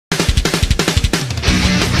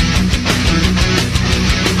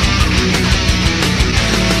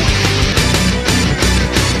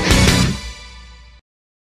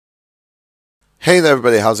Hey there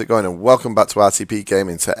everybody, how's it going? And welcome back to RTP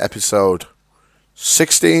Gaming to episode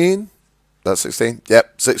 16. That's 16?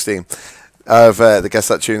 Yep, 16 of the Guess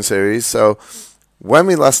That Tune series. So when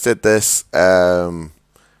we last did this, I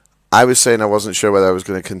was saying I wasn't sure whether I was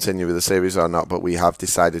going to continue with the series or not, but we have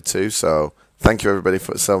decided to. So thank you everybody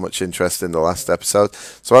for so much interest in the last episode.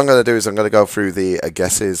 So what I'm going to do is I'm going to go through the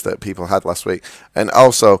guesses that people had last week. And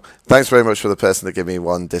also, thanks very much for the person that gave me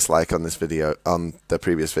one dislike on this video, on the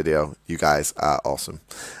previous video. You guys are awesome.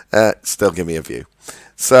 Still give me a view.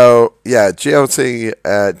 So, yeah, GOT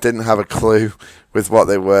didn't have a clue with what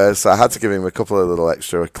they were, so I had to give him a couple of little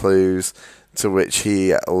extra clues, to which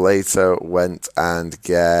he later went and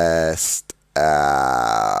guessed...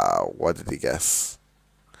 what did he guess?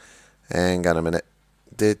 Hang on a minute.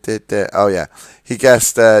 Oh yeah, he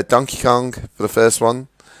guessed Donkey Kong for the first one,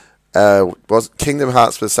 was Kingdom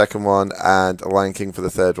Hearts for the second one, and Lion King for the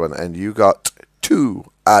third one. And you got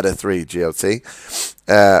 2 out of 3, GOT.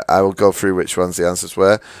 I will go through which ones the answers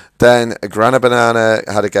were. Then Grana Banana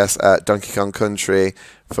had a guess at Donkey Kong Country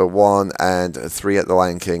for 1 and 3 at the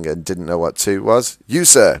Lion King, and didn't know what 2 was. You,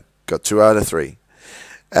 sir, got 2 out of 3.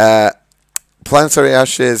 Planetary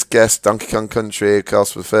Ashes guessed Donkey Kong Country, of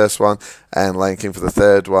course, for the first one, and Lion King for the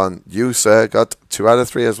third one. You, sir, got 2 out of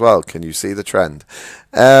 3 as well. Can you see the trend?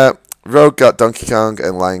 Rogue got Donkey Kong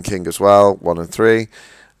and Lion King as well, 1 and 3.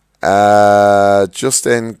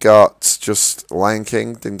 Justin got just Lion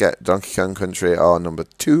King, didn't get Donkey Kong Country or number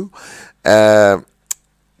 2.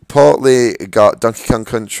 Portly got Donkey Kong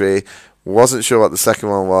Country, wasn't sure what the second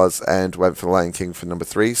one was, and went for Lion King for number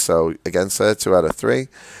 3. So, again, sir, 2 out of 3.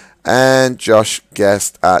 And Josh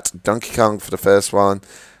guessed at Donkey Kong for the first one.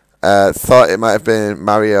 Thought it might have been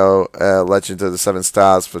Mario Legend of the Seven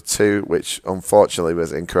Stars for 2, which unfortunately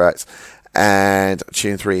was incorrect. And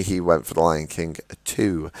tune 3, he went for the Lion King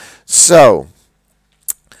 2. So,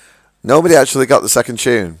 nobody actually got the second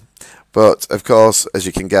tune. But, of course, as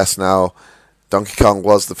you can guess now, Donkey Kong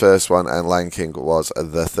was the first one and Lion King was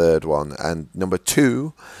the third one. And number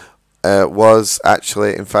 2... was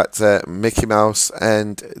actually, in fact, Mickey Mouse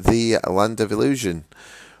and the Land of Illusion,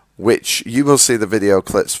 which you will see the video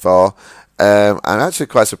clips for. I'm actually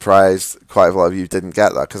quite surprised quite a lot of you didn't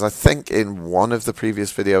get that, because I think in one of the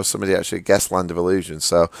previous videos somebody actually guessed Land of Illusion,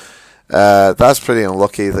 so that's pretty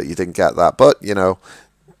unlucky that you didn't get that. But, you know,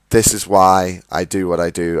 this is why I do what I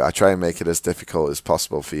do. I try and make it as difficult as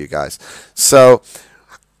possible for you guys. So,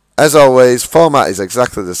 as always, format is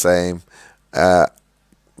exactly the same.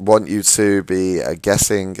 Want you to be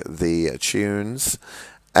guessing the tunes,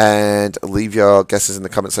 and leave your guesses in the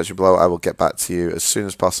comment section below. I will get back to you as soon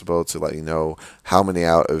as possible to let you know how many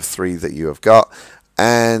out of 3 that you have got,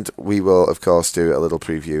 and we will of course do a little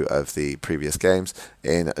preview of the previous games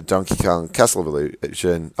in Donkey Kong Castle of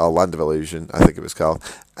Illusion, or Land of Illusion I think it was called,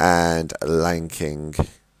 and Lion King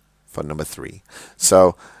for number 3.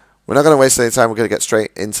 So we're not going to waste any time, we're going to get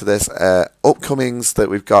straight into this. Upcomings that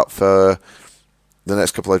we've got for the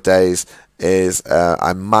next couple of days is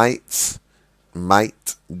I might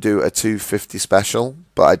do a 250 special,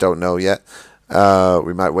 but I don't know yet.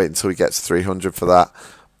 We might wait until we get to 300 for that.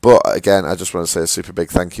 But again, I just want to say a super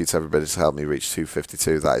big thank you to everybody to help me reach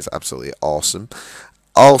 252. That is absolutely awesome.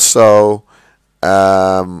 Also,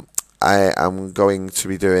 I am going to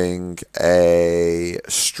be doing a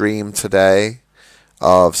stream today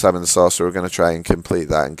of Simon the Sorcerer. We're going to try and complete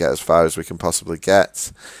that and get as far as we can possibly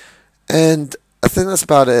get. And I think that's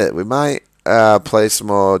about it. We might play some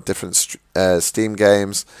more different Steam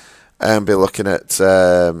games and be looking at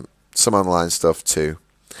some online stuff too.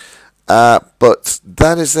 But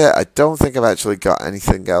that is it. I don't think I've actually got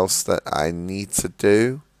anything else that I need to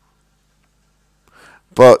do.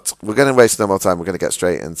 But we're going to waste no more time. We're going to get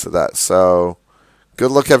straight into that. So, good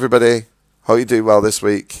luck everybody. Hope you do well this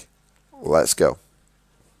week. Let's go.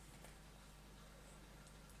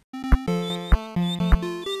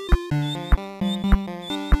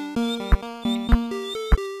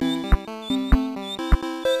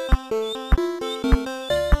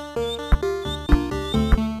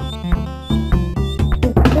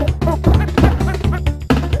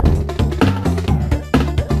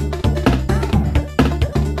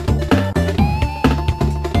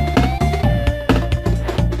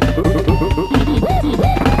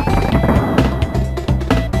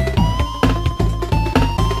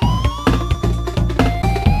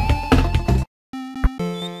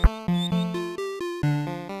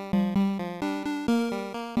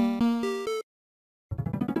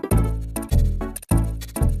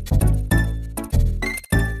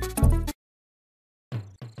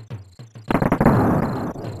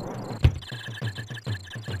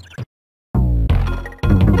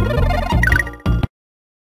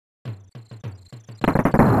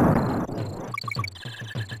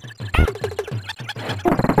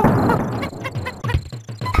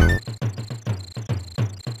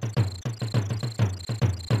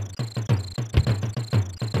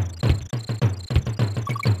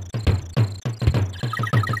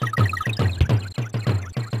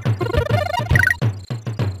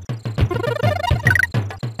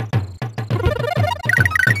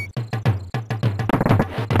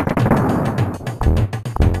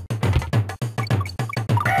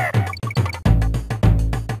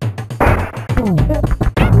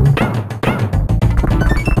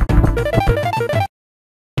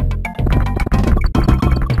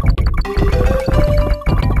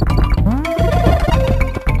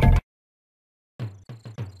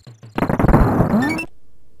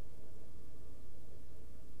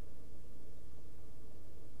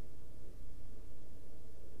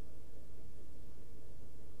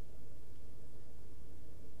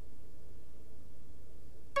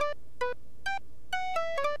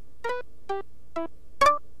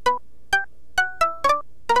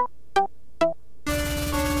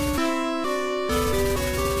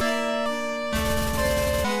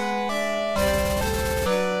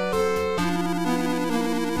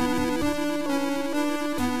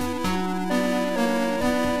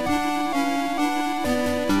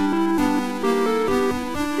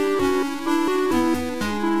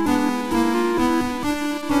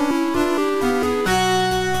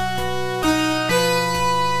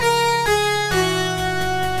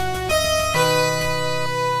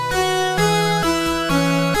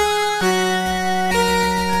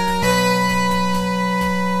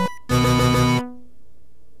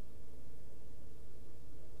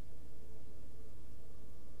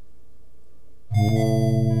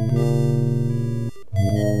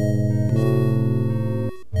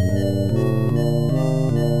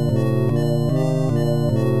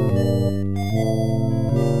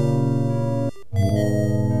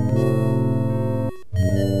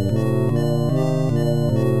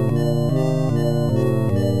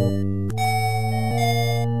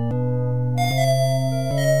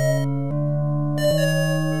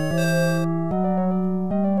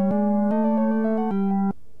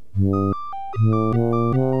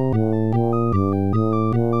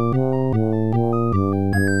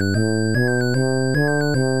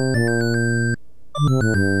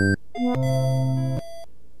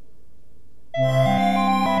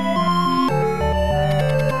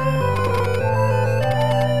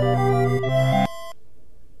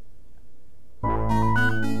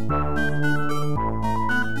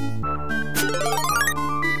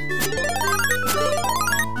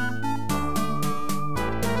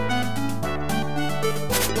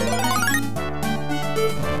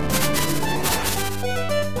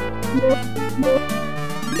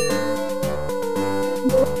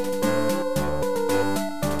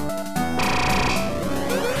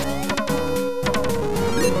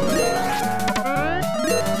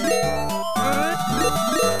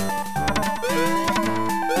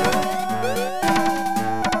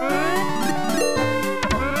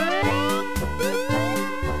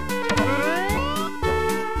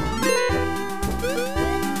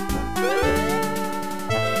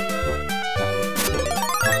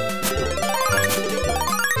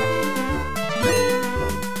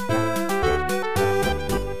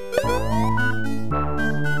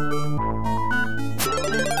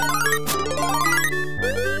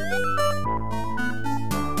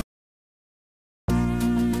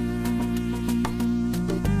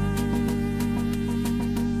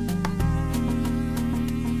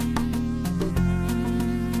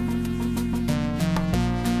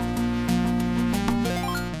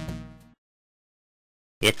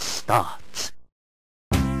 It starts.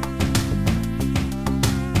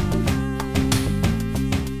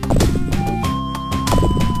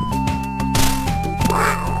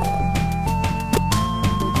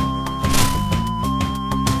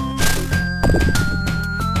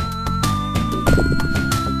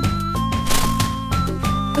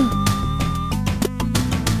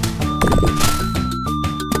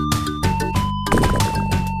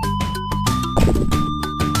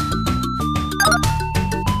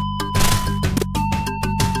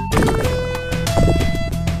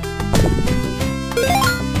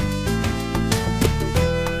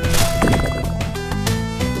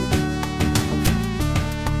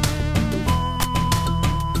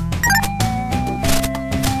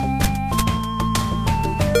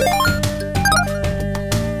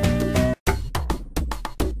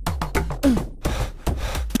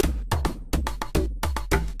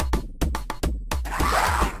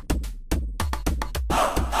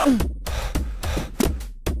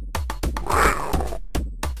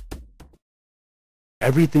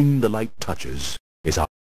 Everything the light touches is up.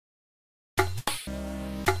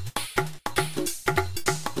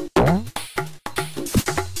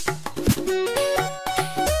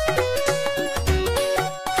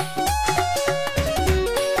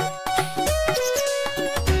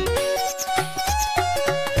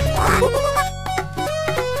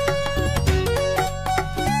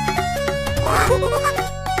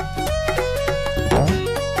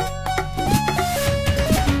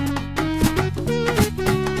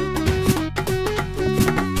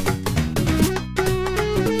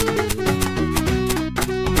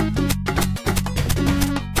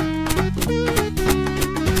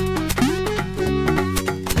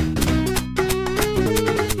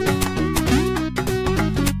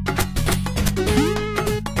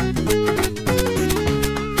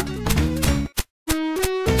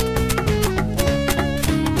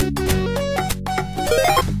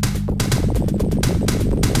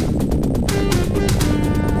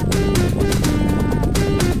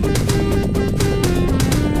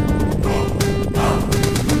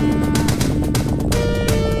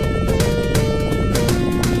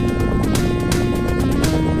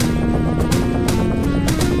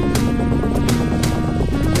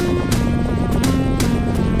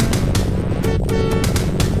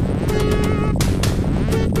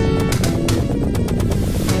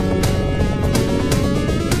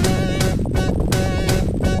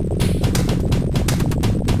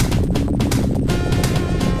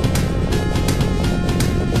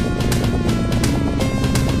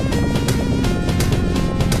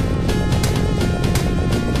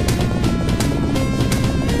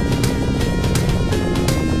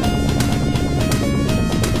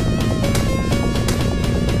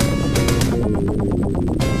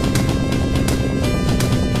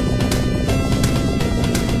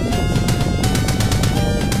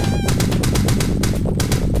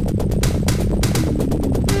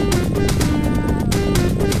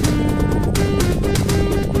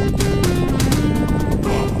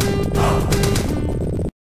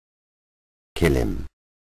 kill him.